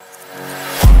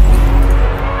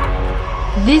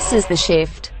This is The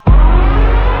Shift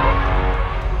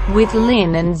with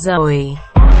Lynn and Zoe.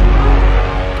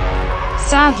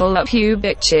 Saddle up, you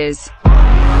bitches.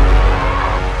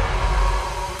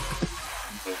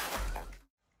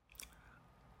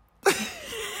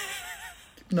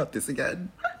 Not this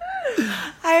again.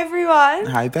 Hi, everyone.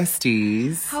 Hi,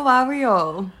 besties. How are we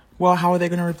all? Well, how are they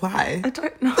going to reply? I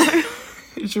don't know.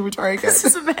 Should we try again? This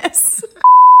is a mess.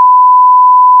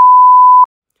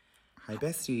 Hi,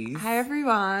 besties. Hi,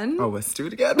 everyone. Oh, let's do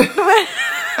it again.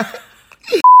 Hi,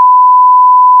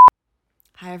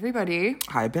 everybody.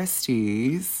 Hi,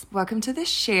 besties. Welcome to The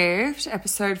Shift,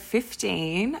 episode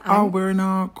 15. We're in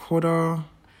our quarter...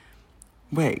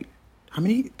 Wait, how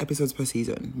many episodes per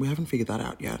season? We haven't figured that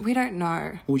out yet. We don't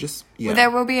know. We'll just... Yeah. Well,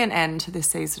 there will be an end to this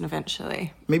season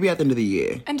eventually. Maybe at the end of the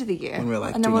year. End of the year. When we're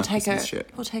like and then doing we'll our take Christmas shit.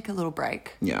 we'll take a little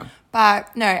break. Yeah.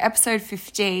 But no, episode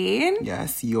 15.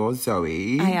 Yes, you're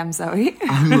Zoe. I am Zoe.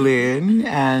 I'm Lynn.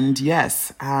 And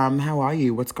yes, how are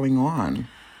you? What's going on?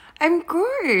 I'm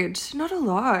good. Not a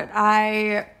lot.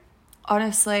 I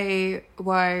honestly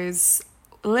was...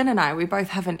 Lynn and I, we both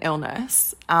have an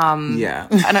illness. Yeah.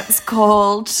 And it's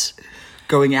called...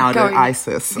 Going out at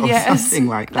ISIS or something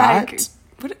like that.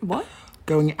 What?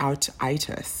 Going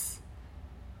out-itis.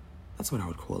 That's what I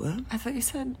would call it. I thought you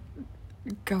said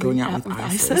Going out with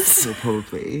ISIS. Well,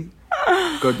 probably.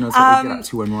 God knows what we get up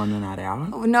to when we're on the night out.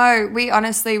 No,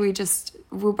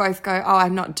 we'll both go, oh,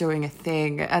 I'm not doing a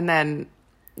thing. And then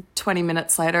 20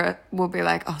 minutes later, we'll be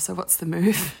like, oh, so what's the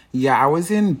move? Yeah, I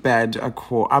was in bed.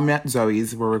 I'm at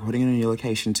Zoe's. We're recording in a new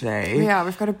location today. Yeah,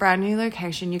 we've got a brand new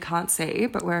location you can't see,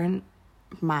 but we're in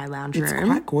my lounge room. It's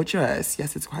quite gorgeous.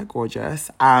 Yes, it's quite gorgeous.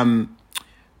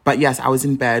 But yes, I was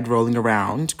in bed rolling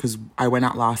around because I went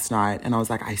out last night and I was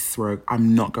like, I swear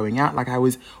I'm not going out. Like I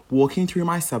was walking through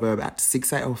my suburb at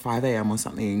 6 or 5 a.m. or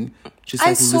something, just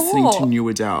like listening to New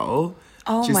Adele.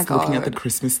 Oh just my God. looking at the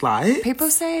Christmas lights. People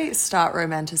say start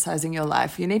romanticizing your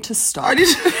life. You need to stop.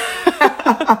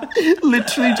 I did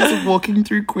literally just walking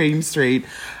through Queen Street.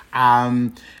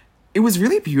 It was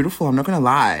really beautiful, I'm not going to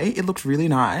lie. It looked really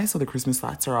nice. All the Christmas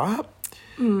lights are up.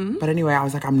 But anyway, I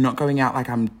was like, I'm not going out. Like,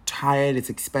 I'm tired. It's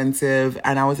expensive.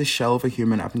 And I was a shell of a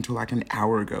human up until like an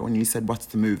hour ago when you said, what's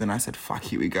the move? And I said, fuck,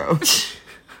 here we go.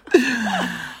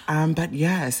 But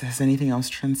yes, has anything else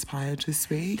transpired this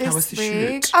week? How was the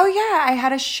shoot? Oh, yeah, I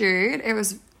had a shoot. It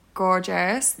was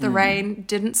gorgeous. The rain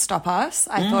didn't stop us.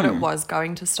 I thought it was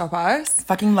going to stop us.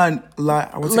 Fucking what's it La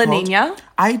called? Nina.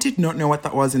 I did not know what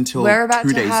that was until We're about 2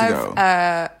 to days have ago.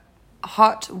 a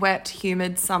hot, wet,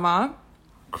 humid summer.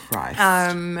 Christ.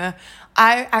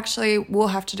 I actually will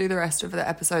have to do the rest of the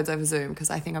episodes over Zoom because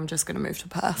I think I'm just going to move to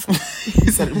Perth.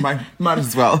 You said it might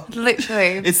as well.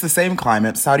 Literally. It's the same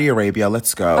climate. Saudi Arabia,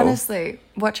 let's go. Honestly,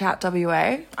 watch out,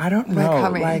 WA. I don't know. We're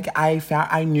coming. Like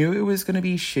I knew it was going to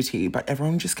be shitty, but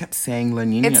everyone just kept saying La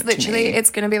Nina It's literally, to me. it's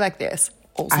going to be like this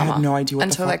all I summer. had no idea what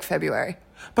until the fuck. like February.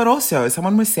 But also,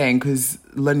 someone was saying, because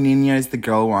La Nina is the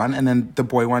girl one, and then the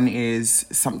boy one is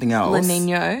something else. La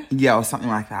Nino. Yeah, or something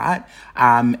like that.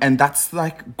 And that's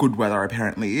like good weather,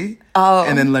 apparently. Oh.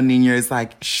 And then La Nina is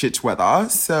like shit weather.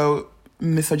 So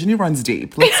misogyny runs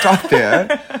deep. Let's start there.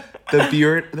 The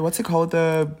Bureau, what's it called?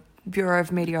 The Bureau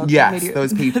of Meteorology. Yes,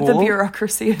 those people. The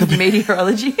bureaucracy of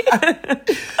meteorology.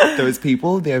 Those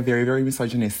people, they're very, very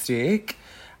misogynistic.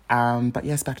 But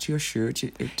yes, back to your shoot.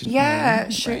 It didn't rain.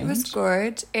 It shoot rained. was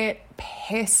good. It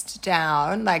pissed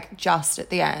down like just at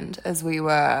the end as we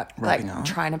were Wrapping like up.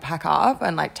 trying to pack up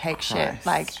and like take shit Christ.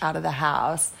 like out of the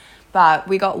house. But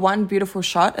we got one beautiful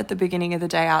shot at the beginning of the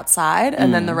day outside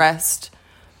and then the rest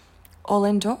all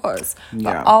indoors. Yeah.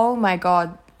 But oh my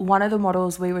God, one of the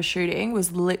models we were shooting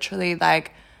was literally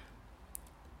like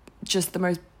just the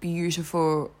most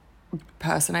beautiful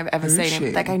person I've ever Who is seen.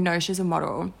 she? Like I know she's a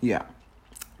model. Yeah.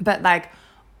 But, like,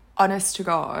 honest to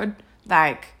God,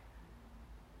 like,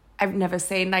 I've never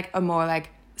seen, like, a more, like,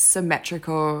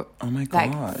 symmetrical... Oh, my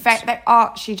like,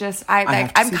 God. she just... have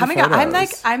to I'm see the coming out...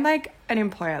 photos. I'm, like, an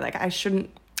employer. Like, I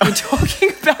shouldn't be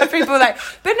talking about people, like...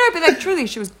 But, like, truly,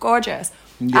 she was gorgeous.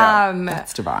 Yeah,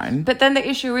 that's divine. But then the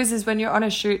issue is when you're on a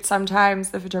shoot, sometimes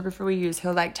the photographer we use,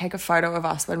 he'll, like, take a photo of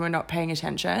us when we're not paying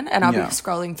attention, and I'll be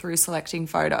scrolling through selecting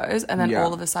photos, and then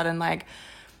all of a sudden, like,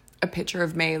 a picture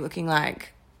of me looking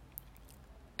like...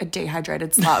 a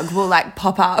dehydrated slug will like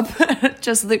pop up.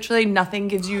 Just literally nothing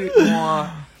gives you more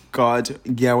God,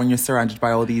 yeah, when you're surrounded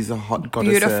by all these hot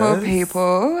goddesses. beautiful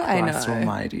people. I Christ know.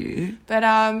 almighty. But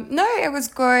no, it was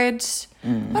good.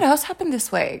 What else happened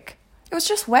this week? It was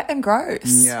just wet and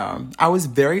gross. Yeah. I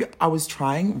was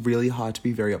trying really hard to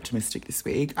be very optimistic this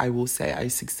week. I will say I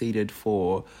succeeded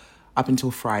for up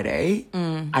until Friday.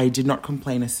 I did not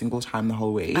complain a single time the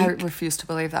whole week. I refuse to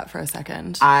believe that for a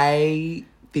second. I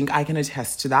think I can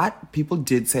attest to that. People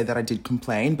did say that I did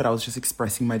complain, but I was just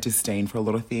expressing my disdain for a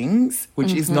lot of things,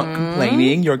 which is not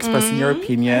complaining. You're expressing your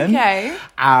opinion. Okay.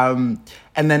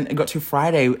 And then it got to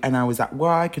Friday and I was at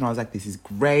work and I was like, this is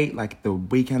great. Like, the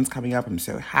weekend's coming up. I'm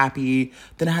so happy.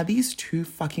 Then I had these 2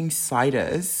 fucking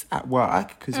ciders at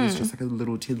work because it was just like a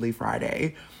little tiddly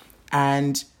Friday.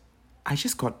 And I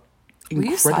just got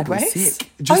incredibly sick.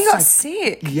 You got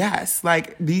sick? Yes.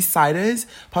 Like, these ciders,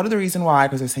 part of the reason why,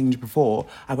 because I was saying to you before,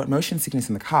 I got motion sickness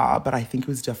in the car, but I think it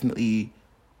was definitely,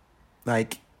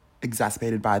 like,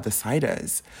 exacerbated by the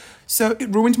ciders. So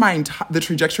it ruined the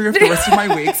trajectory of the rest of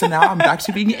my week. So now I'm back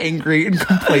to being angry and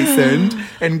complacent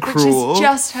and cruel. Which is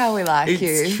just how we like you.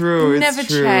 It's true. Never it's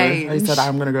true. change. I said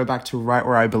I'm going to go back to right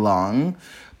where I belong.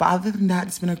 But other than that,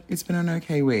 it's been an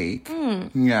okay week.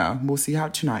 Yeah, we'll see how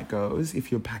tonight goes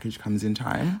if your package comes in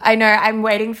time. I know. I'm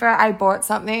waiting for. I bought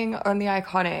something on the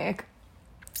Iconic.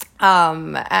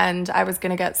 And I was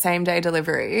going to get same day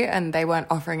delivery and they weren't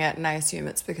offering it, and I assume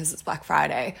it's because it's Black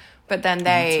Friday. But then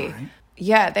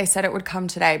they said it would come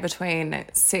today between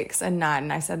 6 and 9.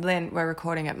 And I said, Lynn, we're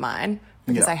recording at mine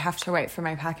because I have to wait for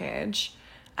my package.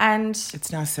 And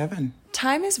it's now 7.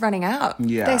 Time is running out.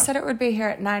 Yeah. They said it would be here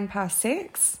at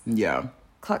 6:09. Yeah.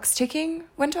 Clock's ticking.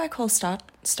 When do I call Star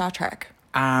Trek?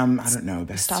 I don't know.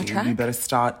 Star Trek? You better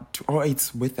start.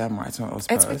 It's with them, right? It's not us.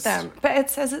 It's with them, but it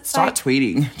says it's start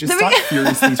tweeting. Just start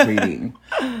furiously tweeting.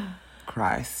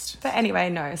 Christ. But anyway,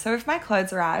 no. So if my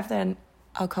clothes arrive, then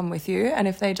I'll come with you, and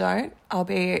if they don't, I'll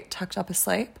be tucked up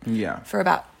asleep. Yeah. For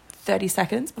about 30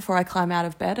 seconds before I climb out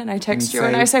of bed, and I text you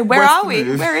and I say, "Where are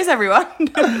we? Where is everyone?"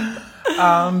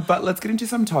 But let's get into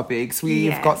some topics.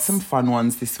 We've got some fun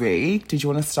ones this week. Did you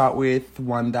want to start with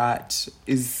one that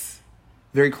is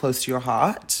very close to your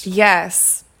heart?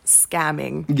 Yes.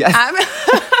 Scamming. Yes.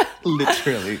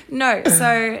 Literally. No,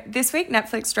 so this week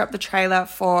Netflix dropped the trailer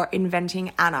for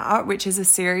Inventing Anna, which is a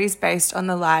series based on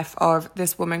the life of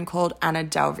this woman called Anna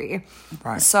Delvey.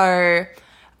 Right. So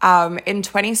in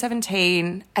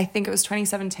 2017, I think it was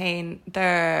 2017,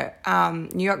 the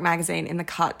New York Magazine, in The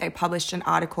Cut, they published an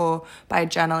article by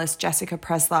journalist Jessica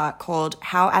Presler called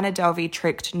How Anna Delvey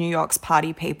Tricked New York's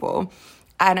Party People.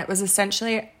 And it was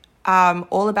essentially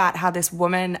all about how this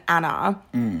woman, Anna,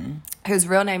 whose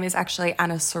real name is actually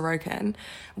Anna Sorokin,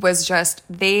 was just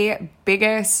the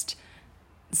biggest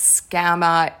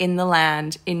scammer in the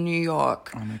land in New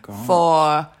York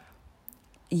for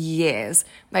years.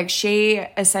 Like, she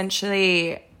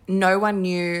essentially, no one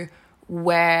knew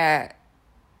where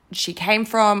she came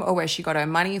from or where she got her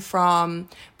money from,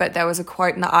 but there was a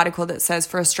quote in the article that says,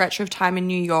 "For a stretch of time in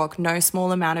New York, no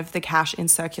small amount of the cash in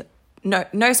circulation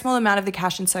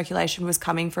was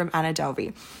coming from Anna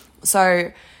Delvey."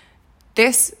 So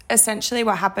this, essentially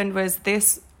what happened was,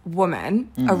 this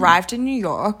woman arrived in New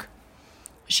York.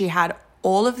 She had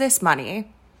all of this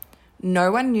money. No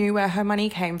one knew where her money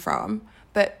came from.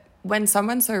 But when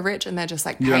someone's so rich and they're just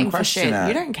like paying for shit,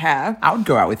 you don't care. I would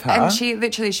go out with her. And she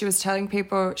was telling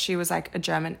people she was like a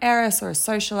German heiress or a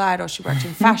socialite, or she worked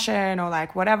in fashion or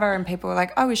like whatever. And people were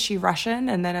like, "Oh, is she Russian?"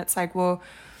 And then it's like, well,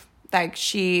 like,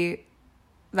 she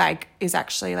like is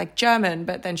actually like German,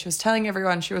 but then she was telling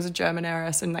everyone she was a German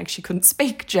heiress and like she couldn't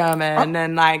speak German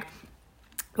and like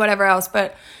whatever else.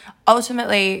 But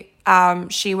ultimately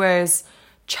she was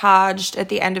charged at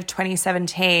the end of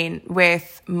 2017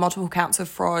 with multiple counts of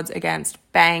frauds against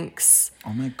banks,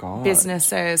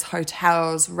 businesses,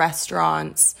 hotels,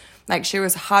 restaurants. Like, she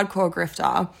was a hardcore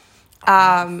grifter.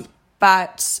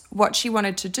 But what she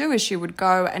wanted to do is she would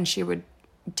go and she would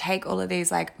take all of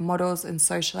these like models and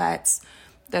socialites.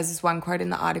 There's this one quote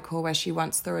in the article where she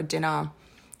once threw a dinner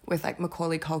with like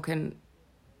Macaulay Culkin.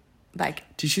 Like,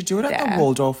 did she do it at the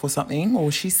Waldorf or something, or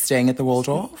was she staying at the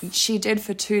Waldorf? She did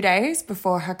for 2 days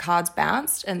before her cards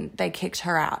bounced and they kicked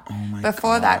her out. Oh my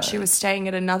Before God. that, she was staying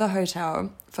at another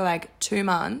hotel for like 2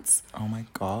 months. Oh my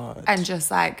God. And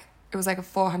just like, it was like a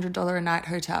 $400 a night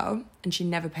hotel, and she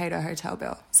never paid her hotel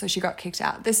bill. So she got kicked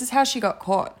out. This is how she got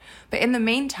caught. But in the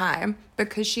meantime,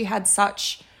 because she had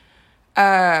such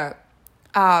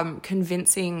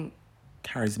convincing,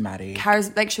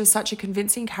 charismatic, like, she was such a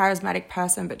convincing, charismatic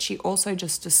person, but she also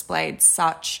just displayed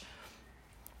such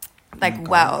like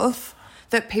wealth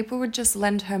that people would just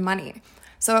lend her money.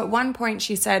 So at one point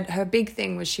she said her big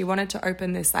thing was she wanted to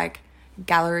open this like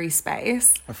gallery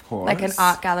space, of course, like an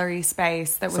art gallery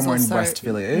space that was somewhere also in West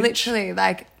Village, literally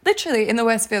in the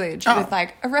West Village, with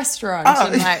like a restaurant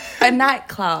and like a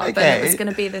nightclub, and it was going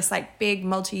to be this like big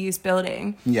multi-use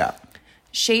building. Yeah,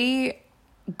 she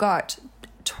got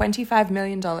 $25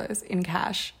 million in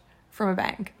cash from a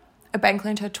bank A bank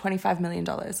loaned her $25 million.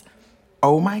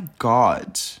 Oh my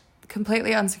God.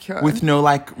 Completely unsecured. With no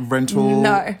like rental.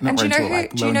 No. Not And rental,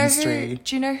 do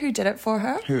you know who did it for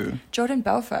her? Who? Jordan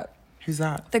Belfort. Who's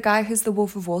that? The guy who's the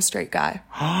Wolf of Wall Street guy.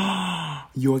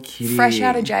 You're kidding. Fresh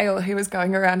out of jail, he was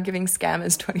going around giving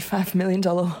scammers $25 million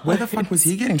loans. Where the fuck was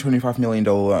he getting $25 million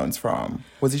loans from?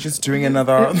 Was he just doing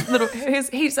another...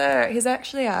 He's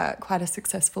actually quite a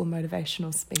successful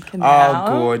motivational speaker now.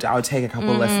 Oh, good. I'll take a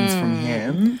couple lessons from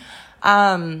him.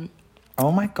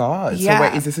 Oh my God. Yeah. So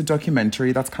wait, is this a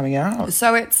documentary that's coming out?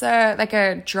 So it's like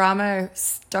a drama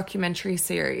documentary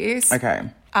series. Okay.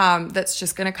 That's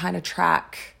just going to kind of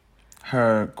track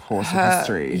her course of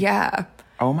history. Yeah.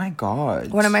 Oh my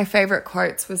God. One of my favorite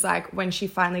quotes was like, when she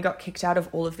finally got kicked out of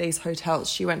all of these hotels,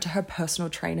 she went to her personal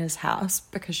trainer's house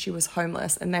because she was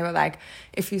homeless. And they were like,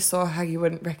 if you saw her, you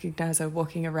wouldn't recognize her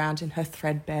walking around in her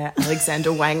threadbare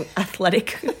Alexander Wang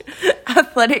athletic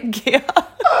gear.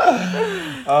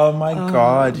 Oh my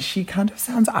God. She kind of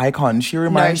sounds icon. She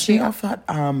reminds me of that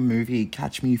movie,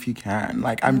 Catch Me If You Can.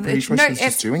 Like, I'm pretty sure she's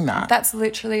just doing that. That's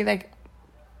literally like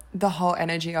the whole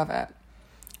energy of it.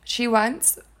 She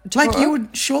once... Like, you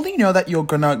would surely know that you're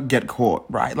gonna get caught,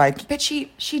 right? Like, but she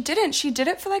didn't. She did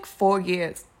it for like 4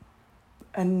 years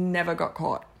and never got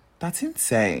caught. That's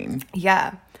insane.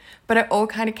 Yeah. But it all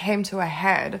kind of came to a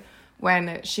head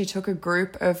when she took a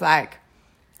group of like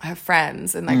her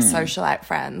friends and like socialite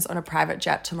friends on a private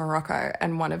jet to Morocco,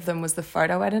 and one of them was the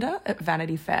photo editor at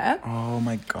Vanity Fair. Oh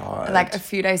my God. Like a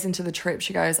few days into the trip,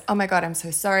 she goes, oh my God, I'm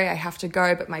so sorry, I have to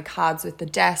go, but my card's with the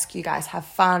desk, you guys have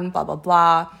fun, blah, blah,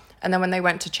 blah. And then when they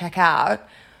went to check out,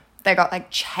 they got like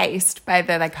chased by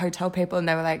the like hotel people, and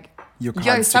they were like,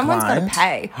 yo, someone's got to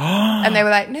pay. And they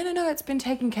were like, no, it's been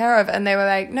taken care of. And they were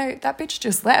like, no, that bitch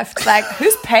just left. Like,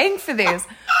 who's paying for this?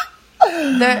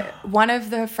 One of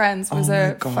the friends was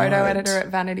a photo editor at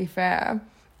Vanity Fair,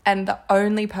 and the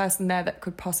only person there that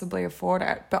could possibly afford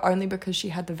it, but only because she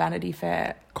had the Vanity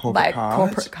Fair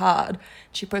corporate card.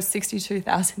 She put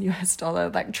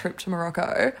 $62,000 like trip to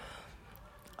Morocco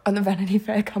on the Vanity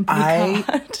Fair company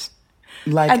card.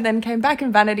 And then came back,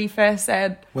 and Vanity Fair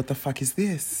said, what the fuck is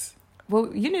this?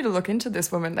 Well, you need to look into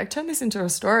this woman. Like, turn this into a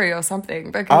story or something.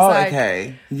 Because,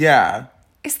 okay. Yeah.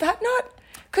 Is that not...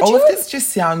 All of this just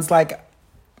sounds like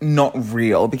not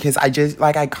real, because I just feel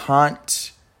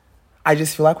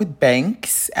like with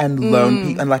banks and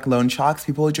loan sharks,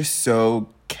 people are just so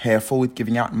careful with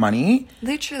giving out money.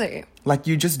 Literally. Like,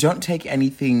 you just don't take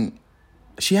anything.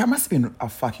 She must have been a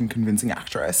fucking convincing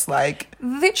actress. Like,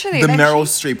 literally. The Meryl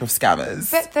Streep of scammers.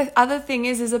 But the other thing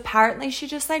is apparently she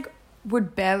just like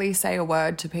would barely say a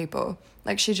word to people.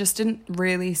 Like, she just didn't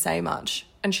really say much,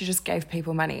 and she just gave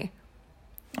people money.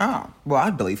 Oh, well,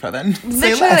 I'd believe her then.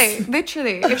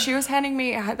 Literally. If she was handing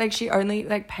me, like, she only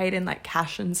like paid in like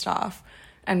cash and stuff,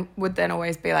 and would then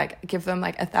always be like, give them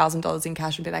like $1,000 in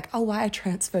cash and be like, I'll wire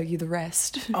transfer you the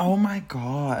rest. Oh my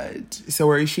God. So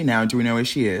where is she now? Do we know where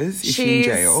she is? Is she in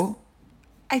jail?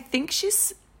 I think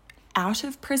she's out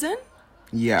of prison.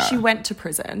 Yeah. She went to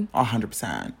prison.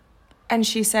 100%. And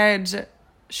she said...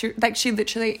 She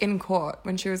literally in court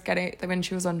when she was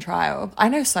on trial. I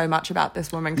know so much about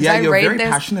this woman. Yeah, you're very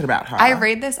passionate about her. I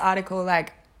read this article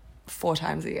like 4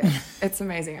 times a year. It's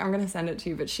amazing. I'm going to send it to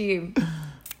you. But she,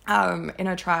 in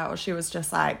her trial, she was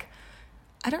just like,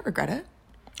 I don't regret it.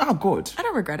 Oh, good. I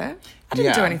don't regret it. I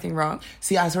didn't do anything wrong.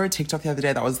 See, I saw a TikTok the other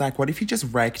day that was like, what if you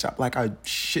just raked up like a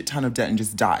shit ton of debt and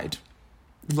just died?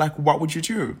 Like, what would you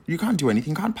do? You can't do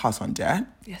anything. You can't pass on debt.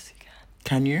 Yes, you can.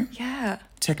 Can you? Yeah.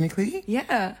 Technically?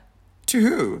 Yeah. To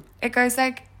who? It goes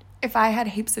like, if I had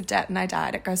heaps of debt and I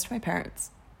died, it goes to my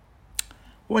parents.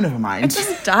 Well, never mind. It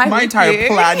doesn't die. My entire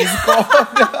plan is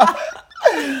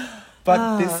gone.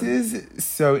 But this is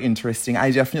so interesting.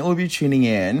 I definitely will be tuning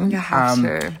in. You have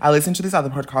to. I listened to this other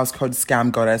podcast called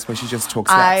Scam Goddess, where she just talks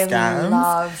about scams. I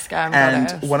love Scam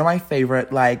Goddess. And one of my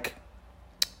favorite, like,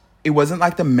 it wasn't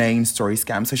like the main story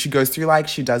scam. So she goes through like,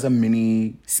 she does a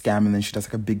mini scam and then she does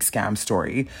like a big scam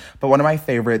story. But one of my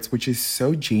favorites, which is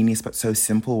so genius but so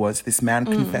simple, was this man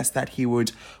confessed that he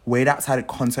would wait outside at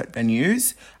concert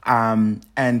venues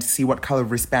and see what color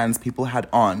wristbands people had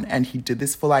on. And he did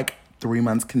this for like 3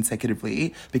 months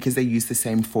consecutively because they used the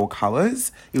same 4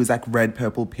 colors. It was like red,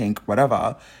 purple, pink,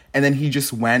 whatever. And then he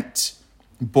just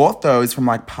bought those from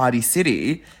like Party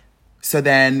City. So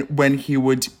then when he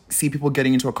would see people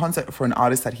getting into a concert for an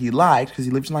artist that he liked, because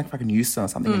he lived in like fucking Houston or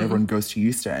something and everyone goes to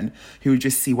Houston, he would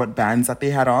just see what bands that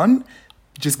they had on,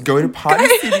 just go to Party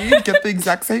City, get the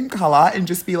exact same color and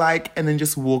just be like, and then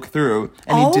just walk through.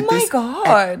 And he did this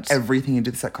at everything. He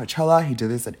did this at Coachella. He did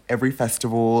this at every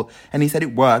festival. And he said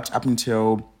it worked up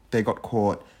until they got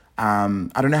caught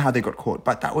I don't know how they got caught,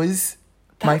 but that was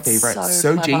my That's favorite.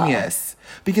 so clever. Genius.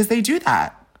 Because they do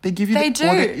that. They give you They do.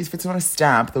 if it's not a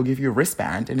stamp, they'll give you a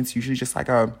wristband, and it's usually just like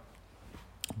a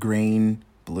green,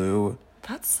 blue.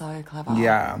 That's so clever.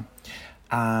 Yeah.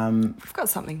 We've got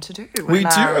something to do We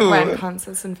do. when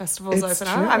concerts and festivals It's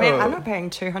open true. up. I mean, I'm not paying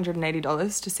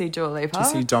 $280 to see Dua Lipa. To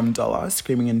see Dom Dollar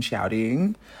screaming and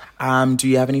shouting. Do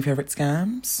you have any favorite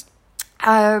scams?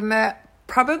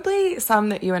 Probably some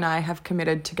that you and I have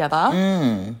committed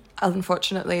together.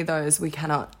 Unfortunately, those we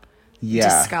cannot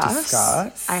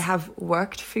discuss. I have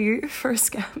worked for you for a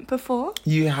scam before.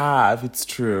 You have, it's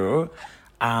true.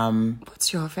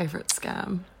 What's your favourite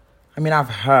scam? I mean, I've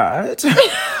heard.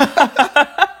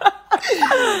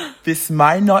 This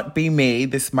might not be me.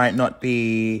 This might not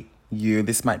be you.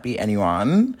 This might be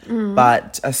anyone.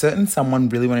 But a certain someone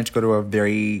really wanted to go to a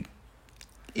very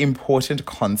important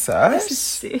concert. This is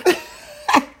sick.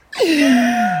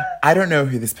 I don't know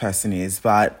who this person is,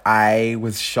 but I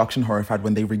was shocked and horrified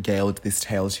when they regaled this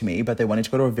tale to me. But they wanted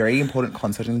to go to a very important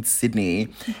concert in Sydney,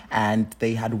 and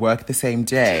they had work the same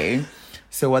day.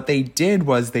 So what they did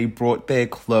was they brought their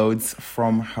clothes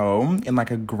from home in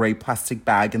like a grey plastic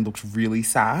bag and looked really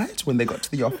sad when they got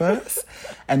to the office.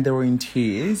 And they were in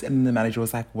tears. And the manager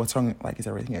was like, what's wrong? Like, is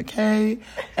everything okay?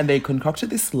 And they concocted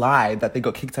this lie that they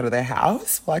got kicked out of their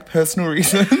house for like personal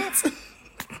reasons.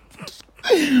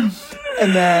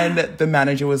 And then the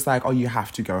manager was like, oh, you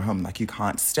have to go home. Like, you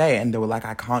can't stay. And they were like,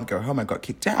 I can't go home. I got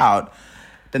kicked out.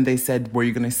 Then they said, where are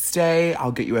you going to stay?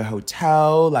 I'll get you a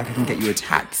hotel. Like, I can get you a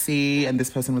taxi. And this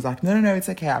person was like, no, it's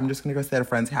okay. I'm just going to go stay at a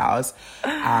friend's house.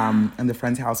 And the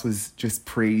friend's house was just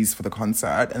prees for the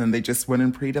concert. And then they just went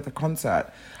and preed at the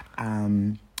concert.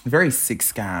 Very sick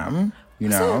scam, you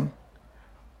know.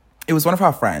 It was one of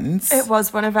our friends. It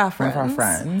was one of our friends. One of our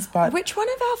friends. But which one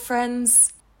of our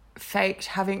friends faked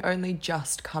having only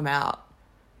just come out?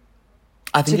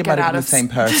 I think it might have been the same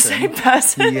person. The same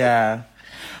person? Yeah.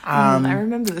 I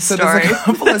remember the story. So there's a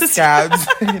couple of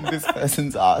scams in this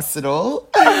person's arsenal.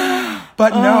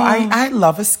 But no, I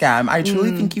love a scam. I truly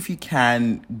think if you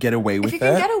can get away with it. If you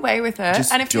can get away with it,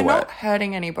 just and if do you're not it.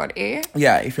 hurting anybody.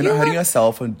 Yeah, if you're not hurting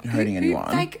yourself or hurting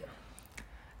anyone. Like,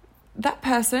 that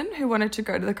person who wanted to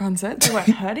go to the concert, they weren't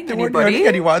hurting They anybody. weren't hurting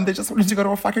anyone. They just wanted to go to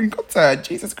a fucking concert.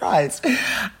 Jesus Christ.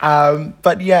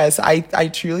 But yes, I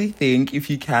truly think if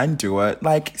you can do it,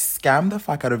 like, scam the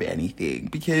fuck out of anything.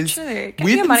 Because Literally, get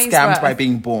we've your been money's scammed worth. by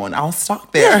being born. I'll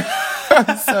start there.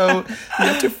 So you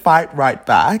have to fight right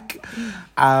back.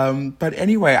 But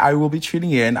anyway, I will be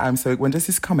tuning in. So when does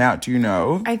this come out? Do you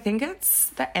know? I think it's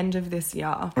the end of this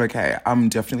year. Okay, I'm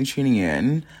definitely tuning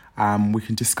in. We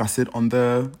can discuss it on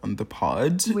the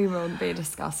pod. We will be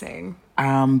discussing.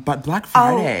 But Black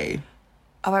Friday.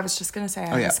 Oh, I was just going to say I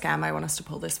have yeah. a scam I want us to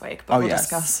pull this week, but we'll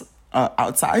discuss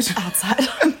outside. outside.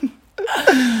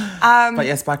 But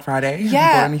yes, Black Friday. Yeah.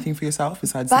 Have you bought anything for yourself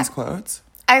besides these clothes?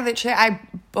 I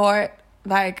bought,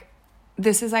 like,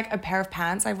 this is like a pair of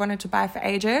pants I've wanted to buy for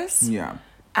ages. Yeah.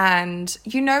 And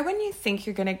you know when you think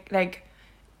you're going to, like,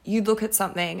 you look at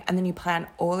something and then you plan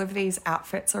all of these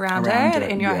outfits around it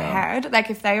in your head.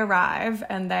 Like, if they arrive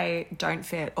and they don't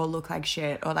fit or look like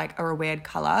shit or, like, are a weird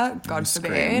colour, God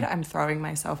forbid, I'm throwing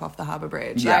myself off the harbour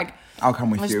bridge. Yeah, Like, I'll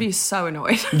come with I'll you. just be so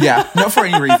annoyed. Yeah, not for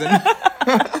any reason.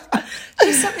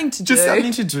 Just something to do. Just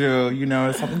something to do, you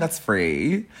know, something that's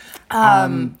free.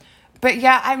 But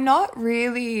yeah, I'm not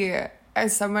really,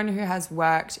 as someone who has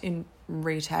worked in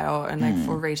retail and, like,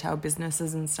 for retail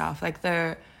businesses and stuff, like,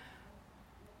 the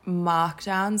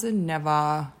markdowns are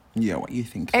never... Yeah, what you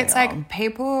think It's they like are.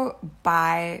 people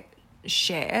buy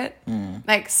shit,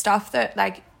 like stuff that,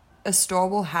 like, a store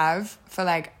will have for,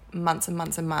 like, months and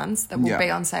months and months that will be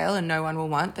on sale and no one will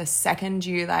want. The second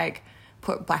you, like,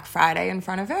 put Black Friday in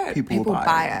front of it, people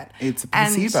buy it. It's a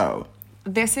placebo.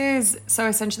 And this is, so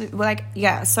essentially, like,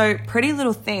 yeah, so Pretty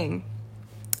Little Thing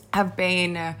have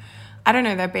been, I don't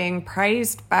know, they're being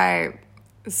praised by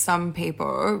some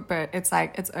people, but it's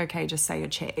like, it's okay, just say you're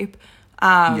cheap.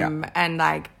 And,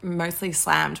 like, mostly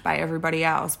slammed by everybody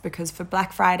else because for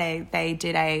Black Friday, they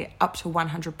did a up to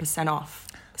 100% off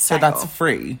sale. So that's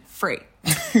free. Free.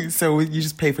 So you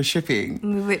just pay for shipping.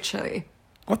 Literally.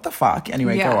 What the fuck?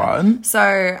 Anyway, go on.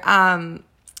 So,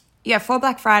 for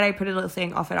Black Friday, Pretty Little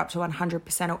Thing offered up to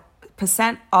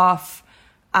 100% off.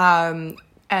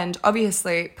 And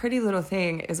obviously, Pretty Little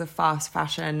Thing is a fast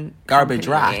fashion Garbage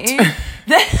company.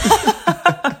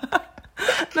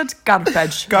 Not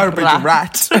garbage.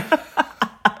 Rat.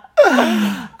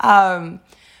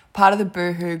 Part of the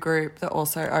Boohoo group that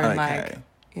also own, like,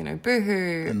 you know,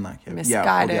 Boohoo, And, like,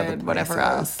 Misguided, all the other whatever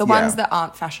places. else. The ones that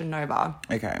aren't Fashion Nova.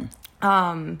 Okay.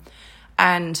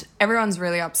 And everyone's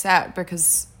really upset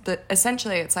because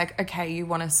essentially it's like, okay, you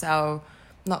want to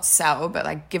not sell, but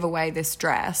like give away this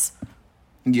dress.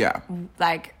 Yeah.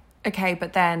 Like, okay,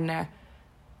 but then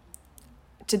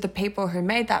did the people who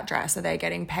made that dress, are they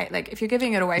getting paid? Like, if you're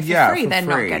giving it away for free, they're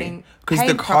not getting paid because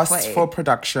the cost properly. for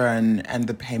production and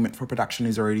the payment for production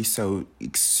is already so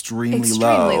extremely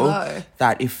low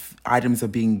that if items are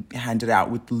being handed out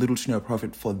with little to no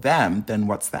profit for them, then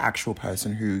what's the actual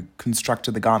person who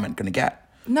constructed the garment going to get?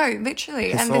 No,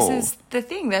 literally. And this is the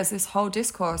thing. There's this whole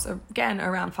discourse, again,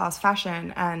 around fast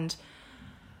fashion and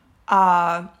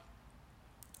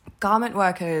garment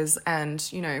workers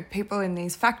and, you know, people in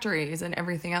these factories and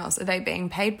everything else. Are they being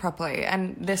paid properly?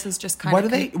 And this is just kind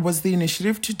of... Was the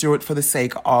initiative to do it for the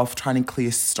sake of trying to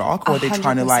clear stock, or are they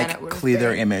trying to, like, clear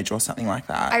their image or something like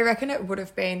that? I reckon it would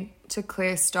have been to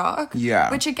clear stock.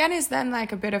 Yeah. Which, again, is then,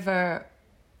 like, a bit of a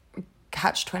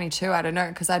catch-22. I don't know,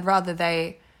 because I'd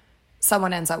rather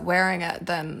someone ends up wearing it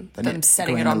than them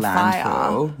setting it on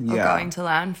fire or going to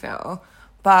landfill.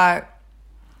 But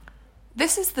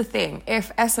this is the thing.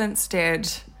 If Essence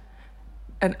did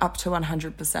an up to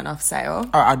 100% off sale...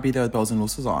 Oh, I'd be there with bells and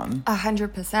whistles on.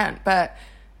 100%. But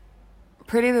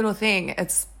Pretty Little Thing,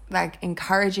 it's like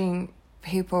encouraging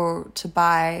people to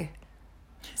buy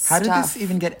How stuff. did this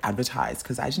even get advertised?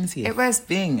 Because I didn't see a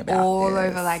thing about all this.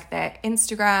 over like their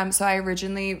Instagram. So I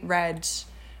originally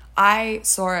I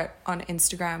saw it on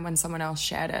Instagram when someone else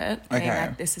shared it. Being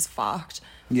like, this is fucked.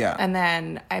 Yeah. And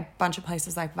then a bunch of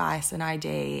places like Vice and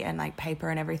ID and like Paper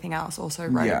and everything else also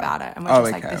wrote about it. And we're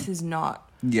just like, this is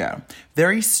not... Yeah.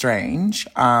 Very strange.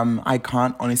 I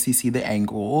can't honestly see the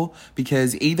angle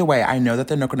because either way, I know that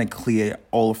they're not going to clear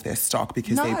all of their stock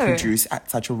because they produce at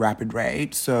such a rapid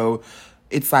rate. So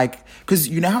it's like... Because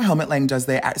you know how Helmut Lang does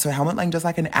So Helmut Lang does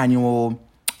like an annual...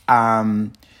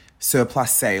 surplus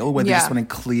sale where they just want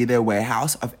to clear their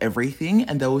warehouse of everything,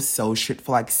 and they will sell shit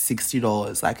for like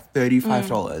 $60, like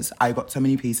 $35. I got so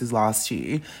many pieces last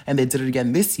year and they did it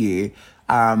again this year,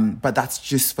 but that's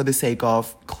just for the sake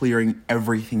of clearing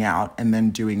everything out and then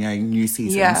doing a new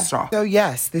season stock. So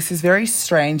yes, this is very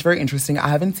strange, very interesting. I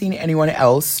haven't seen anyone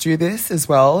else do this as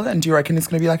well. And do you reckon it's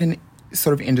going to be like an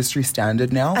sort of industry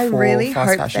standard now for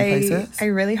fast fashion places? I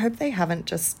really hope they haven't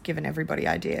just given everybody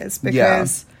ideas,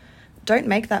 because don't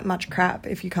make that much crap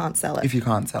if you can't sell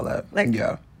it. Like,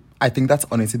 I think that's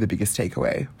honestly the biggest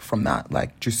takeaway from that.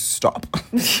 Like, just stop.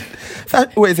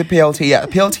 Or is it PLT? Yeah,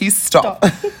 PLT, stop.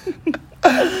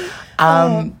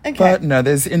 Okay. But no,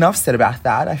 there's enough said about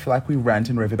that. I feel like we rant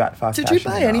and rave about fast fashion. Did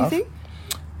you buy anything?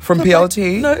 From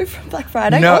PLT? No, from Black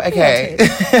Friday. No, okay.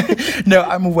 No,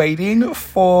 I'm waiting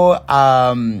for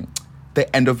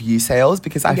the end of year sales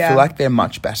because I feel like they're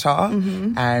much better.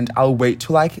 Mm-hmm. And I'll wait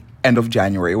till like end of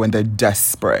January when they're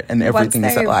desperate and everything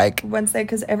is at like...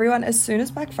 because everyone, as soon as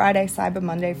Black Friday, Cyber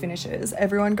Monday finishes,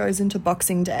 everyone goes into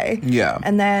Boxing Day. Yeah.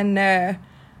 And then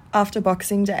after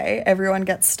Boxing Day, everyone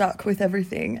gets stuck with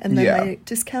everything and then they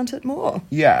discount it more.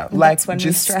 Yeah. And like, that's when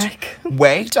we strike.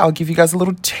 Wait, I'll give you guys a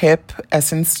little tip.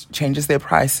 Essence changes their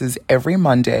prices every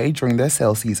Monday during their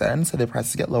sale season. So their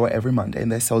prices get lower every Monday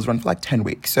and their sales run for like 10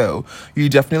 weeks. So you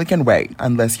definitely can wait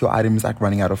unless your item is like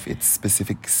running out of its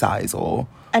specific size or...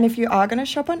 And if you are going to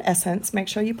shop on Essence, make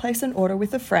sure you place an order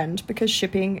with a friend because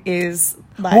shipping is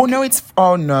like... Oh, no, it's...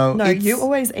 Oh, no. No, you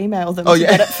always email them to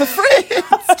get it for free.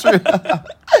 That's true.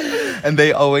 And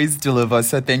they always deliver.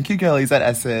 So thank you, girlies at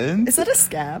Essence. Is it a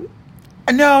scam?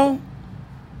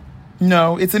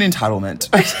 No, it's an entitlement.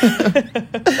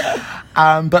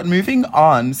 But moving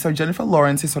on, so Jennifer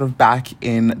Lawrence is sort of back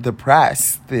in the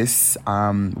press this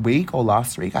week or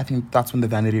last week. I think that's when the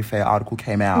Vanity Fair article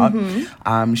came out.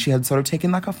 Mm-hmm. She had sort of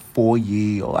taken like a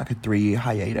 4-year or like a 3-year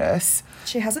hiatus.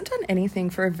 She hasn't done anything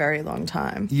for a very long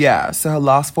time. Yeah, so her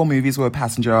last 4 movies were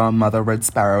Passenger, Mother, Red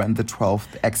Sparrow, and the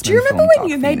 12th X-Men film. Do you remember when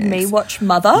you made me watch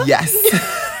Mother? Yes.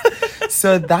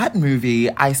 So that movie,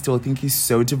 I still think is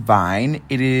so divine.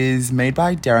 It is made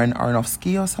by Darren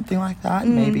Aronofsky or something like that,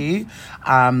 maybe.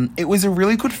 It was a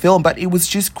really good film, but it was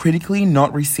just critically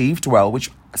not received well,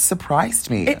 which surprised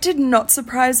me. It did not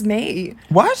surprise me.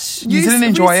 What? You didn't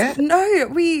enjoy it? No,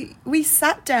 we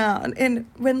sat down, and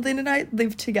when Lynn and I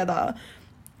lived together,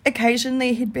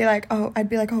 occasionally he'd be like, I'd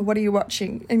be like, what are you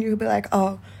watching? And you'd be like,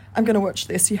 I'm going to watch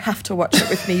this. You have to watch it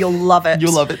with me. You'll love it.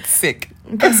 You'll love it sick.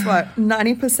 Guess what?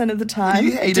 90% of the time,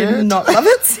 you hate did not love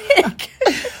it sick.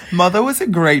 Mother was a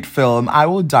great film. I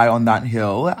will die on that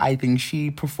hill. I think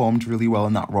she performed really well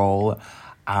in that role.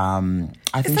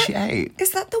 I think she ate.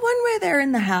 Is that the one where they're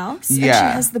in the house? Yeah. And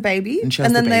she has the baby?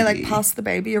 And then they like pass the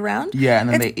baby around? Yeah, and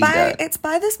then they eat it. It's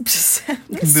by this...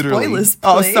 Literally. Spoilers, please.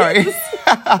 Oh, sorry.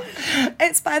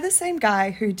 It's by the same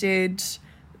guy who did...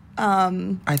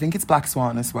 I think it's Black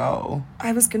Swan as well.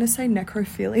 I was going to say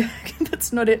necrophiliac.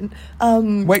 That's not it.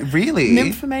 Wait, really?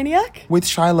 Nymphomaniac? With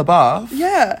Shia LaBeouf?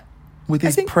 Yeah. With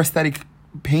his prosthetic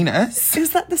penis?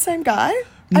 Is that the same guy?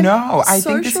 No, I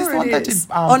think this is the one that did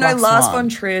Black Lars Swan. von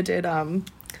Trier did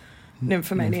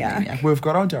Nymphomaniac. We've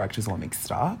got our directors all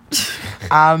mixed up.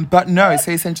 But no,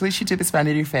 so essentially she did this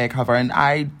Vanity Fair cover, and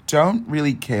I don't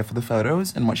really care for the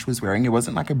photos and what she was wearing. It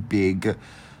wasn't like a big,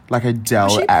 like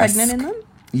Adele-esque. Was she pregnant in them?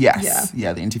 Yes.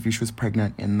 Yeah, the interview, she was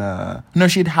pregnant in the... No,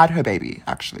 she had her baby,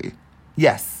 actually.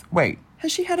 Yes. Wait.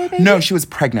 Has she had her baby? No, she was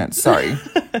pregnant. Sorry.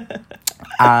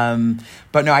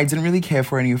 But no, I didn't really care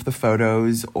for any of the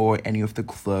photos or any of the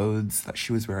clothes that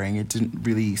she was wearing. It didn't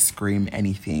really scream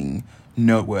anything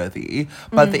noteworthy.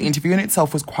 But the interview in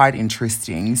itself was quite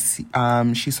interesting.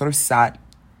 She sort of sat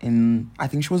in... I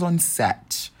think she was on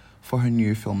set for her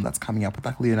new film that's coming up with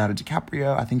like Leonardo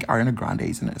DiCaprio. I think Ariana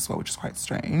Grande's in it as well, which is quite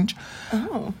strange.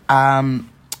 Oh.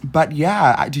 But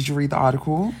yeah, did you read the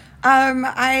article?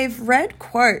 I've read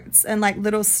quotes and like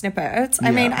little snippets.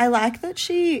 I mean, I like that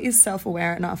she is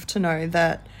self-aware enough to know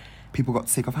that people got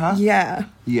sick of her. Yeah.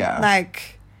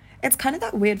 Like, it's kind of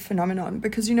that weird phenomenon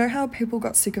because you know how people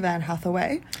got sick of Anne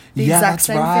Hathaway? The Yeah, exact that's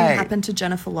same right. thing happened to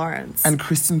Jennifer Lawrence. And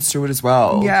Kristen Stewart as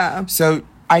well. Yeah. So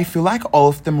I feel like all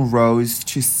of them rose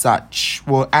to such...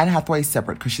 Well, Anne Hathaway is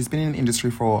separate because she's been in the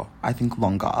industry for, I think,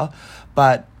 longer.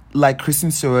 But like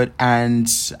Kristen Stewart and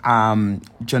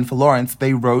Jennifer Lawrence,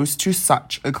 they rose to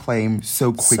such acclaim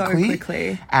so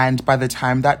quickly. And by the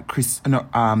time that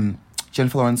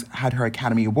Jennifer Lawrence had her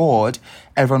Academy Award,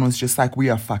 everyone was just like, we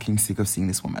are fucking sick of seeing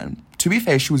this woman. To be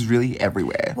fair, she was really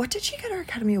everywhere. What did she get her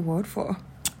Academy Award for?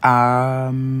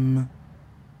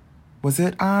 Was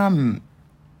it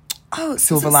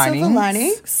Silver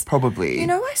Linings? Probably. You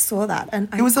know, I saw that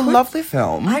and it was a lovely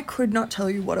film. I could not tell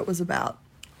you what it was about.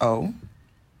 Oh.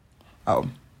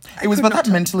 It was about that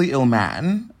mentally ill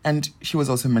man, and she was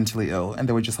also mentally ill, and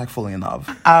they were just like falling in love.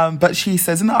 But she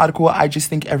says in the article, I just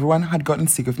think everyone had gotten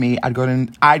sick of me. I'd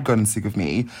gotten sick of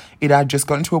me. It had just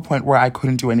gotten to a point where I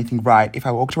couldn't do anything right. If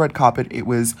I walked a red carpet, it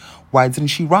was, why didn't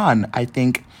she run? I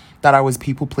think that I was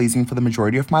people-pleasing for the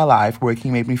majority of my life.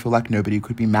 Working made me feel like nobody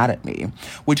could be mad at me,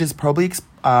 which is probably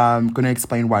going to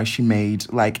explain why she made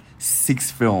like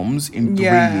 6 films in 3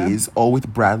 years, all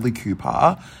with Bradley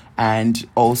Cooper, and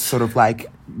all sort of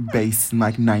like based in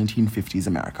like 1950s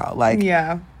America. Like,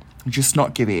 just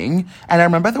not giving. And I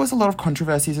remember there was a lot of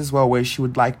controversies as well where she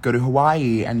would like go to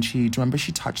Hawaii and do you remember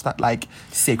she touched that like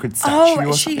sacred statue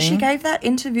or something? She gave that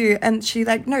interview and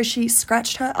she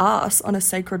scratched her ass on a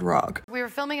sacred rock. We were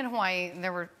filming in Hawaii and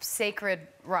there were sacred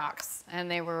rocks and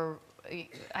they were,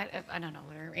 I don't know,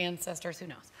 their ancestors, who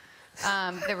knows.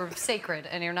 They were sacred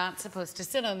and you're not supposed to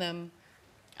sit on them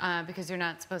because you're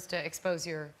not supposed to expose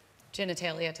your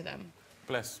genitalia to them.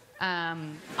 Bless. I,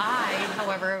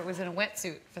 however, was in a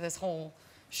wetsuit for this whole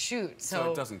shoot,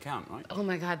 so it doesn't count, right? Oh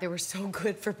my God, they were so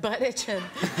good for butt itching.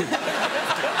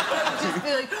 Just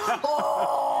be like,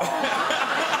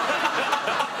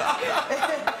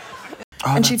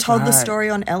 and she told the story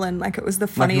on Ellen like it was the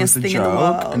funniest thing in the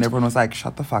world. And everyone was like,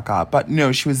 shut the fuck up. But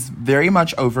no, she was very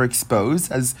much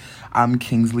overexposed, as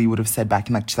Kingsley would have said back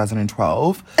in like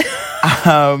 2012.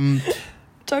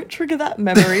 Don't trigger that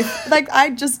memory. Like, I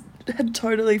just had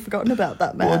totally forgotten about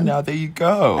that man. Well, now there you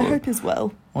go. I hope he's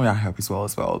well. Oh, yeah, I hope he's well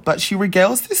as well. But she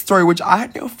regales this story, which I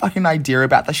had no fucking idea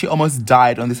about, that she almost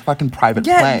died on this fucking private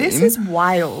plane. Yeah, this is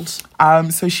wild.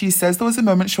 So she says there was a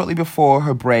moment shortly before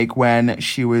her break when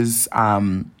she was,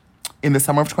 in the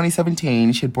summer of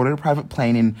 2017, she had boarded a private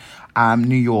plane in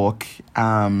New York.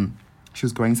 She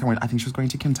was going somewhere, I think she was going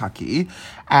to Kentucky.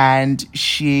 And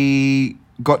she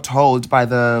got told by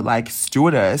the like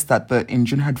stewardess that the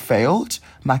engine had failed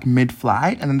like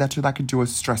mid-flight, and then they had to like do a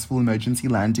stressful emergency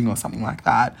landing or something like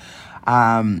that.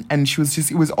 And she was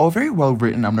just, it was all very well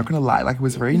written, I'm not gonna lie. Like, it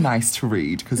was very nice to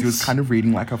read because it was kind of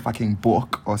reading like a fucking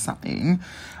book or something.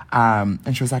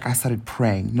 And she was like, I started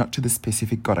praying, not to the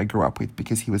specific God I grew up with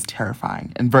because he was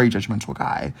terrifying and very judgmental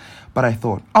guy. But I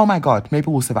thought, oh my God,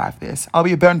 maybe we'll survive this. I'll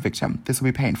be a burn victim. This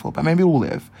will be painful, but maybe we'll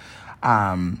live.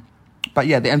 But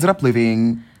yeah, they ended up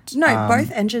living. No,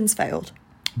 both engines failed.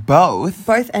 Both?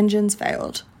 Both engines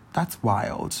failed. That's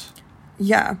wild.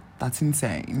 Yeah. That's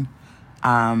insane.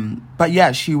 But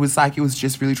yeah, she was like, it was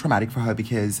just really traumatic for her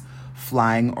because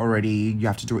flying already, you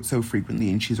have to do it so frequently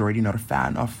and she's already not a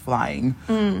fan of flying.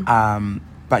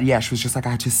 But yeah, she was just like, I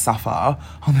had to suffer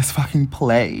on this fucking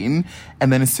plane.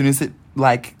 And then as soon as it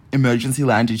like emergency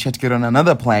landed, she had to get on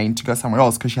another plane to go somewhere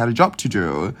else because she had a job to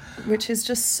do. Which is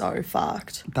just so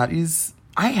fucked. That is,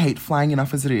 I hate flying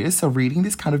enough as it is, so reading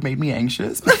this kind of made me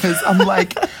anxious because I'm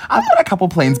like, I've got a couple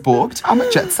planes booked. I'm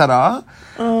a jet setter.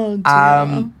 Oh,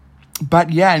 dear.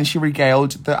 But yeah, and she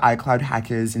regaled the iCloud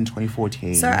hackers in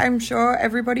 2014. So I'm sure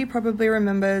everybody probably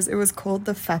remembers it was called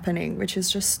the Fappening, which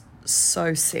is just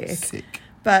so sick.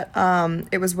 But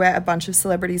it was where a bunch of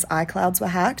celebrities' iClouds were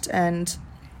hacked, and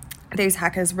these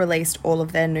hackers released all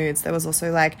of their nudes. There was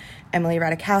also like Emily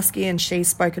Ratajkowski, and she's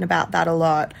spoken about that a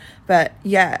lot. But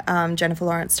yeah, Jennifer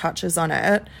Lawrence touches on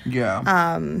it.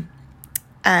 Yeah.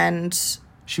 And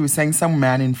she was saying some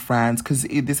man in France, because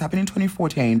this happened in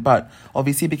 2014, but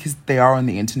obviously because they are on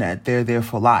the internet, they're there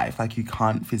for life. Like, you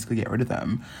can't physically get rid of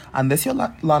them. Unless you're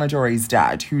Lana Del Rey's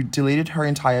dad, who deleted her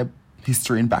entire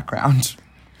history and background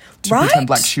to pretend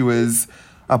like she was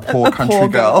a poor country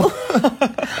girl.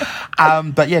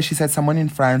 But yeah, she said someone in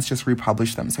France just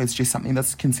republished them. So it's just something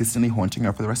that's consistently haunting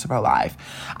her for the rest of her life.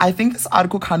 I think this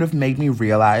article kind of made me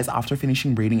realize after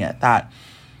finishing reading it that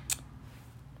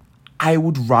I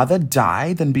would rather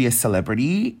die than be a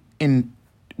celebrity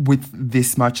with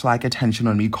this much like attention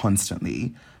on me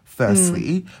constantly,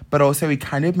 firstly. But also it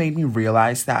kind of made me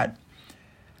realize that,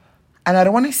 and I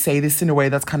don't want to say this in a way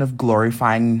that's kind of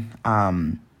glorifying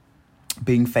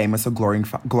being famous or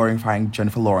glorifying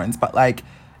Jennifer Lawrence, but like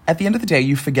at the end of the day,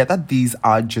 you forget that these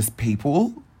are just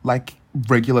people, like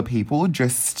regular people,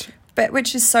 But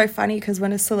which is so funny because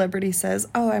when a celebrity says,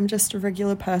 "Oh, I'm just a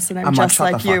regular person, I'm like, just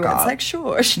shut like the you," fuck it's up. like,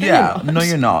 sure, Yeah, no,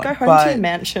 you're not. Go home But to your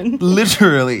mansion.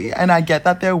 Literally. And I get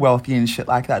that they're wealthy and shit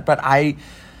like that. But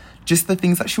just the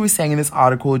things that she was saying in this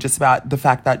article, just about the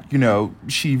fact that, you know,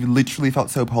 she literally felt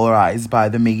so polarized by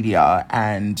the media,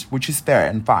 and which is fair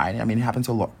and fine. I mean, it happens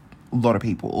to a lot of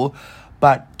people.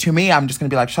 But to me, I'm just going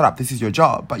to be like, shut up, this is your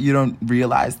job. But you don't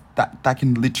realize that that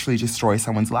can literally destroy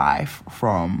someone's life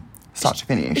from start to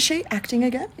finish. Is she acting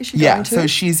again? Is she Yeah, going to? so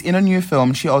she's in a new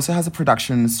film. She also has a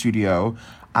production studio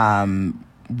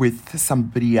with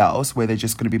somebody else where they're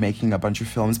just going to be making a bunch of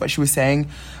films. But she was saying,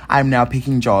 I'm now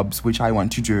picking jobs which I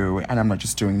want to do, and I'm not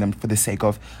just doing them for the sake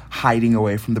of hiding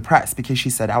away from the press, because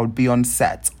she said I would be on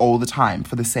sets all the time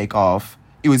for the sake of,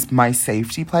 it was my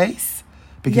safety place.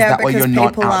 Because that way you're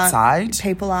not outside.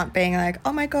 People aren't being like,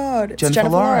 oh my God, it's Jennifer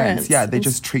Lawrence. Yeah, they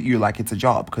just treat you like it's a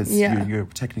job because you're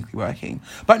technically working.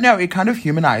 But no, it kind of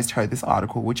humanized her, this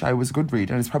article, which I was a good read.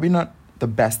 And it's probably not the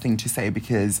best thing to say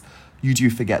because you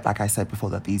do forget, like I said before,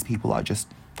 that these people are just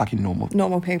fucking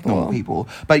normal people.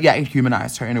 But yeah, it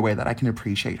humanized her in a way that I can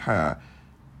appreciate her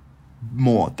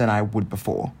more than I would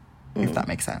before. If that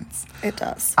makes sense. It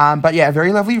does. But yeah, a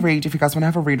very lovely read. If you guys want to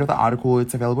have a read of the article,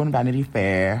 it's available on Vanity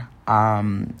Fair.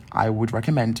 I would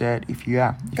recommend it if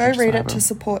you go read it to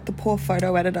support the poor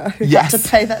photo editor who had to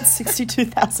pay that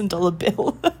 $62,000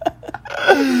 bill.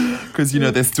 Because, you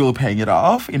know, they're still paying it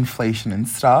off, inflation and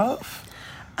stuff.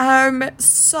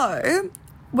 So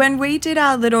when we did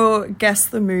our little guess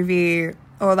the movie,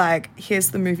 or like, here's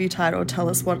the movie title, tell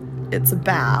us what it's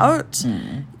about,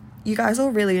 you guys all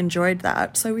really enjoyed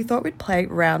that. So we thought we'd play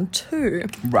round 2.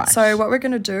 Right. So what we're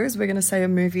going to do is we're going to say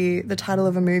the title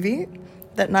of a movie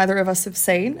that neither of us have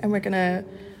seen, and we're going to,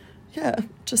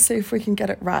 just see if we can get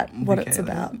it right, what it's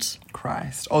about.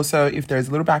 Christ. Also, if there's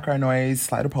a little background noise,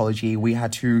 slight apology. We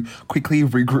had to quickly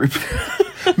regroup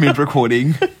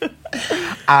mid-recording.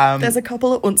 There's a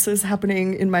couple of unces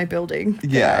happening in my building.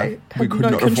 Yeah, we could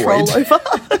not control avoid. Over.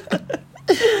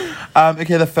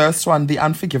 Okay, the first one, The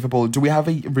Unforgivable. Do we have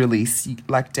a release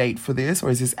date for this, or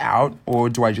is this out, or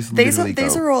do I just literally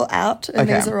These are all out, and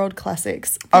these are old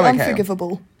classics. The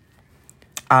Unforgivable.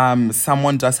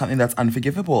 Someone does something that's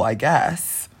unforgivable, I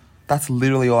guess. That's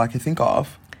literally all I could think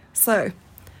of. So,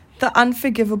 The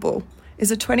Unforgivable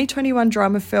is a 2021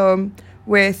 drama film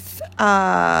with,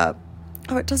 it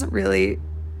doesn't really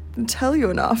tell you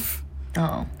enough.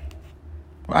 Oh.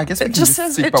 Well, I guess we it can just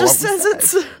says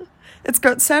it's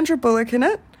got Sandra Bullock in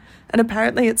it, and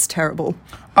apparently it's terrible.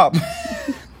 Oh.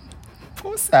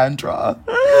 Poor Sandra.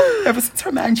 Ever since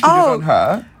her man cheated on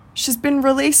her. She's been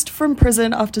released from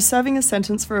prison after serving a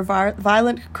sentence for a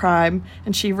violent crime,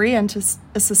 and she re-enters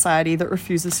a society that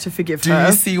refuses to forgive her.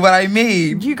 Do you see what I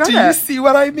mean? You got it. Do you see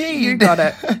what I mean? You got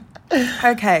it.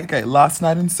 Okay. Okay, Last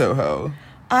Night in Soho.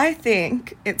 I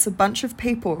think it's a bunch of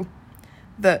people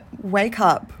that wake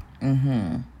up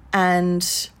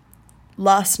and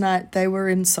last night they were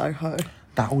in Soho.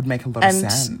 That would make a lot of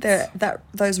sense. And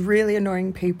those really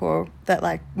annoying people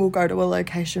that will go to a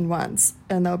location once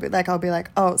and they'll be like, I'll be like,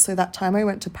 oh, so that time I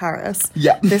went to Paris,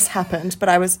 this happened, but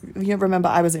I was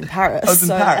in Paris. In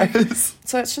Paris.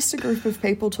 So it's just a group of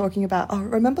people talking about, oh,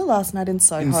 remember last night in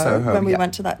Soho when we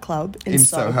went to that club in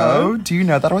Soho? Do you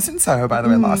know that I was in Soho, by the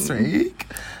way, last week?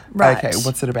 Right. Okay,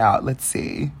 what's it about? Let's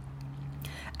see.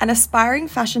 An aspiring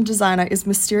fashion designer is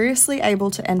mysteriously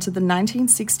able to enter the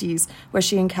 1960s, where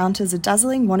she encounters a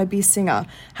dazzling wannabe singer.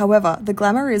 However, the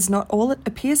glamour is not all it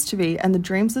appears to be, and the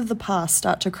dreams of the past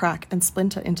start to crack and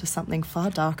splinter into something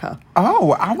far darker.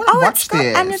 Oh, I want to watch this.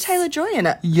 It's got Anya Taylor-Joy in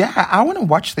it. Yeah, I want to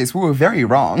watch this. We were very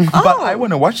wrong, but I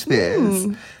want to watch this.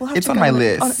 It's on my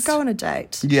list. Go on a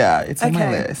date. Yeah, it's on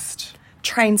my list.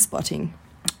 Train spotting.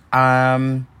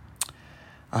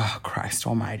 Oh, Christ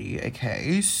almighty.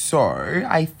 Okay, so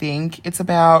I think it's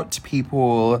about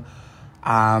people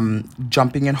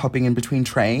jumping and hopping in between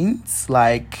trains.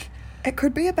 Like, it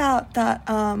could be about that.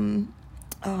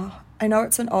 I know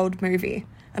it's an old movie,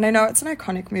 and I know it's an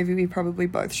iconic movie we probably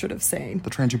both should have seen. The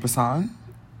Train to Busan?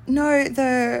 No,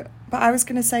 but I was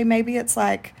going to say maybe it's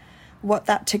like what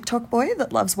that TikTok boy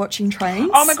that loves watching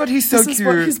trains. Oh my God, he's so cute. This is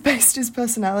what he's based his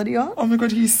personality on. Oh my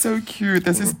God, he's so cute.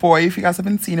 There's this boy, if you guys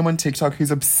haven't seen him on TikTok,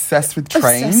 who's obsessed with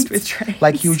trains.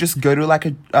 Like, he would just go to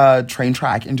like a train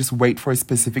track and just wait for a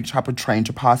specific type of train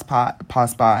to pass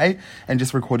by and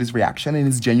just record his reaction, and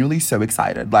is genuinely so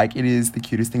excited. Like, it is the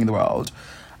cutest thing in the world.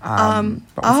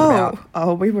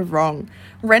 We were wrong.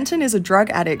 Renton is a drug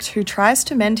addict who tries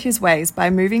to mend his ways by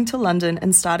moving to London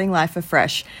and starting life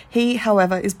afresh. He,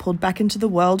 however, is pulled back into the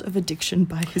world of addiction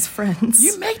by his friends.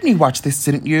 You made me watch this,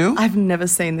 didn't you? I've never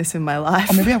seen this in my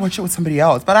life. Or maybe I watched it with somebody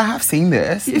else, but I have seen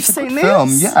this. You've seen this? Film,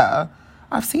 yeah.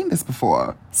 I've seen this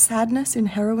before. Sadness in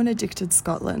heroin-addicted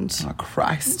Scotland. Oh,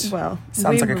 Christ. Well,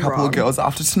 sounds like a couple of girls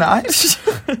after tonight.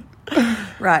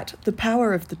 Right, the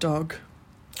power of the dog.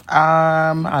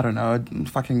 I don't know,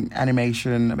 fucking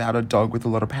animation about a dog with a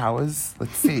lot of powers.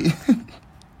 Let's see.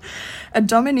 A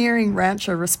domineering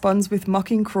rancher responds with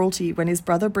mocking cruelty when his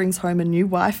brother brings home a new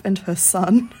wife and her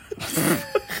son.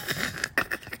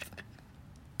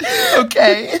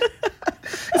 Okay. Is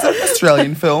that an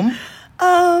Australian film?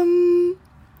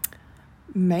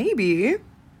 Maybe.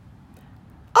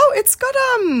 Oh, it's got,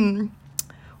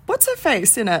 what's her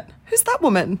face in it? Who's that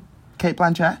woman? Kate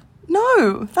Blanchett?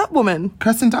 No, that woman.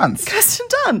 Kirsten Dunst. Kirsten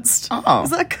Dunst. Oh.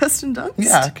 Is that Kirsten Dunst?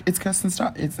 Yeah, it's Kirsten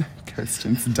Dunst. It's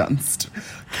Kirsten Dunst.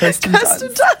 Kirsten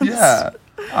Dunst. Yeah.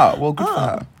 Oh, well, good for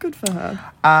her. Good for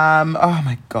her. Oh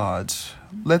my God.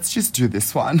 Let's just do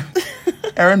this one.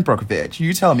 Erin Brockovich,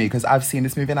 you tell me, because I've seen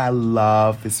this movie and I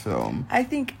love this film. I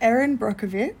think Erin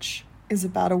Brockovich is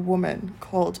about a woman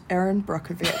called Erin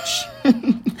Brockovich.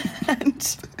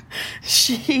 And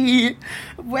she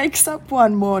wakes up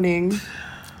one morning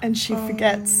and she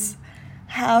forgets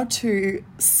how to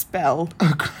spell.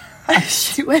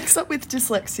 She wakes up with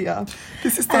dyslexia.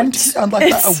 This is starting to sound like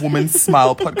that A Woman's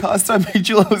Smile podcast I made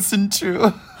you listen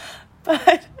to.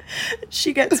 But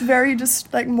she gets very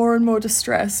more and more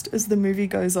distressed as the movie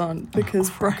goes on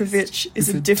because Brockovich is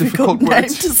a difficult name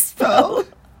to spell.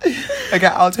 Okay,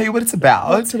 I'll tell you what it's about.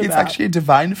 What's it it's about? actually a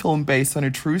divine film based on a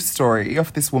true story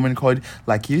of this woman called,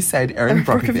 like you said, Erin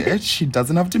Brockovich. She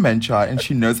doesn't have dementia and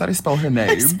she knows how to spell her name.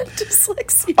 I said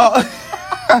dyslexia. Oh.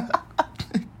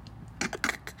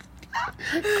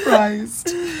 Christ.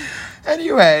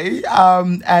 Anyway,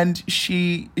 and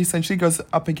she essentially goes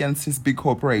up against this big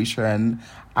corporation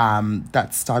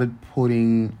that started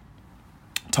putting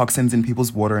toxins in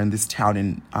people's water in this town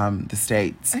in the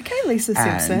States. Okay, Lisa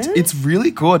and Simpson. It's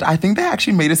really good. I think they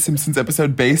actually made a Simpsons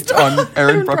episode based on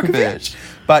Erin Brockovich.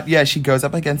 But yeah, she goes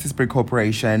up against this big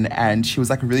corporation and she was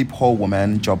like a really poor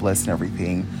woman, jobless and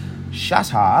everything.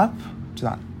 Shut up to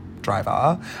that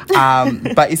driver.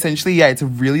 But essentially, yeah, it's a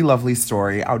really lovely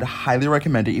story. I would highly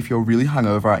recommend it if you're really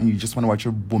hungover and you just want to watch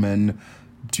a woman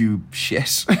do shit.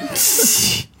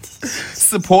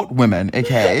 Support women,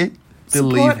 okay?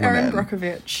 Believe Support women. Erin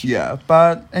Brockovich. Yeah,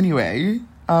 but anyway,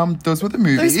 those were the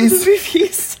movies. Those were the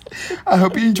movies. I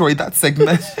hope you enjoyed that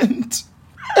segment.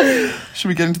 Should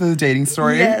we get into the dating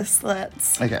story? Yes,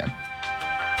 let's. Okay.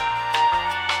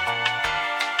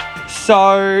 So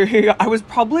I was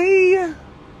probably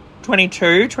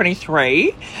 22,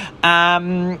 23,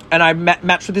 and I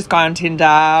matched with this guy on Tinder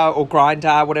or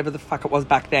Grindr, whatever the fuck it was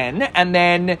back then, and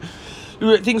then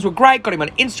things were great, got him on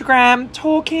Instagram,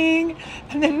 talking,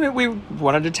 and then we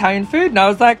wanted Italian food, and I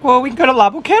was like, well, we can go to La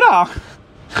Boqueta.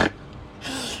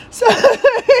 So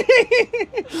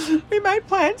we made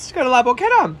plans to go to La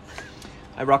Boqueta.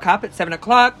 I rock up at 7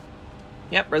 o'clock.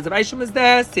 Yep, reservation was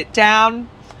there, sit down.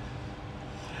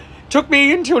 Took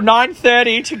me until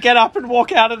 9:30 to get up and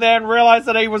walk out of there and realise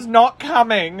that he was not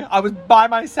coming. I was by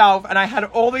myself and I had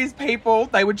all these people.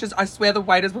 They were just, I swear the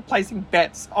waiters were placing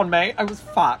bets on me. I was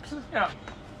fucked. Yeah,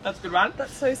 that's a good one.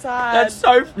 That's so sad.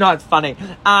 No, it's funny.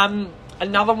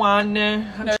 Another one.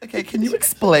 Okay, can you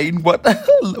explain what's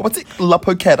it? La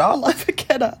Boqueta? La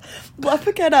Boqueta. La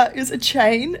Boqueta is a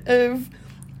chain of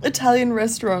Italian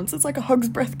restaurants. It's like a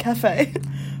Hogsbreath cafe,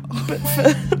 but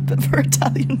for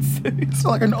Italian food. It's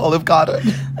like an Olive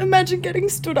Garden. Imagine getting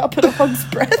stood up at a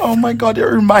Hogsbreath. Oh my God, it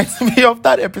reminds me of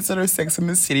that episode of Sex and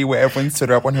the City where everyone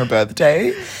stood up on her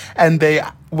birthday and they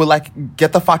were like,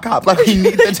 get the fuck up. Like, we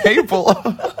need the table.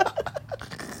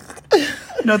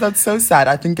 No, that's so sad.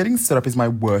 I think getting stood up is my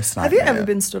worst Have you nightmare. ever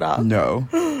been stood up? No,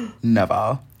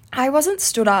 never. I wasn't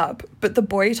stood up, but the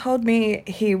boy told me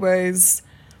he was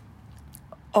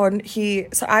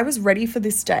so I was ready for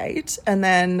this date, and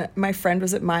then my friend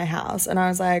was at my house, and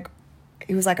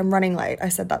he was like, I'm running late. I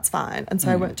said, that's fine. And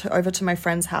so I went over to my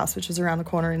friend's house, which was around the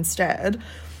corner instead.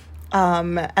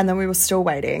 And then we were still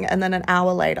waiting. And then an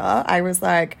hour later, I was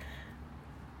like,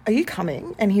 are you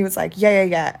coming? And he was like,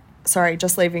 yeah. Sorry,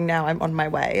 just leaving now. I'm on my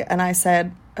way. And I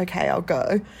said, okay, I'll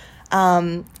go.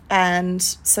 And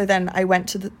so then I went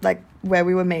to where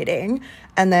we were meeting,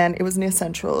 and then it was near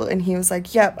Central, and he was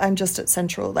like, yep, I'm just at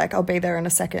Central. Like, I'll be there in a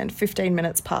second. 15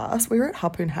 minutes passed. We were at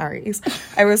Harpoon Harry's.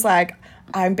 I was like,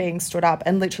 I'm being stood up.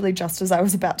 And literally just as I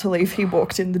was about to leave, he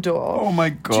walked in the door. Oh my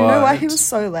God. Do you know why he was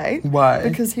so late? Why?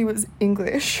 Because he was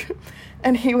English.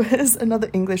 And he was another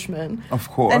Englishman. Of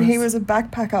course. And he was a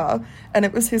backpacker. And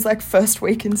it was his first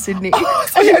week in Sydney. So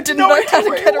and he he didn't know how to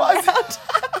get around.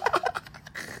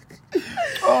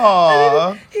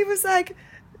 Aww. He was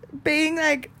being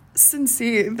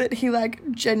sincere that he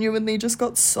genuinely just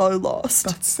got so lost.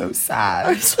 That's so I sad.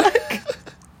 was like,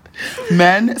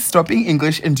 Men, stop being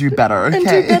English and do better, okay? and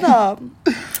do better.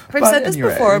 We've said this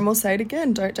anyway. before and we'll say it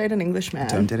again. Don't date an Englishman.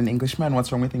 Don't date an Englishman.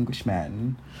 What's wrong with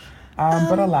Englishmen?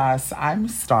 But alas, I'm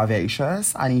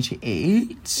starvacious. I need to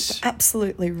eat.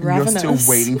 Absolutely ravenous. You're still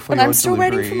waiting for and your I'm still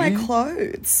waiting for my delivery.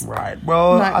 clothes. Right.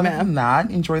 Well, Nightmare. other than that,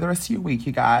 enjoy the rest of your week,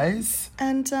 you guys.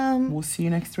 And We'll see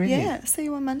you next week. yeah, see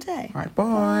you on Monday. All right,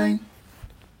 bye.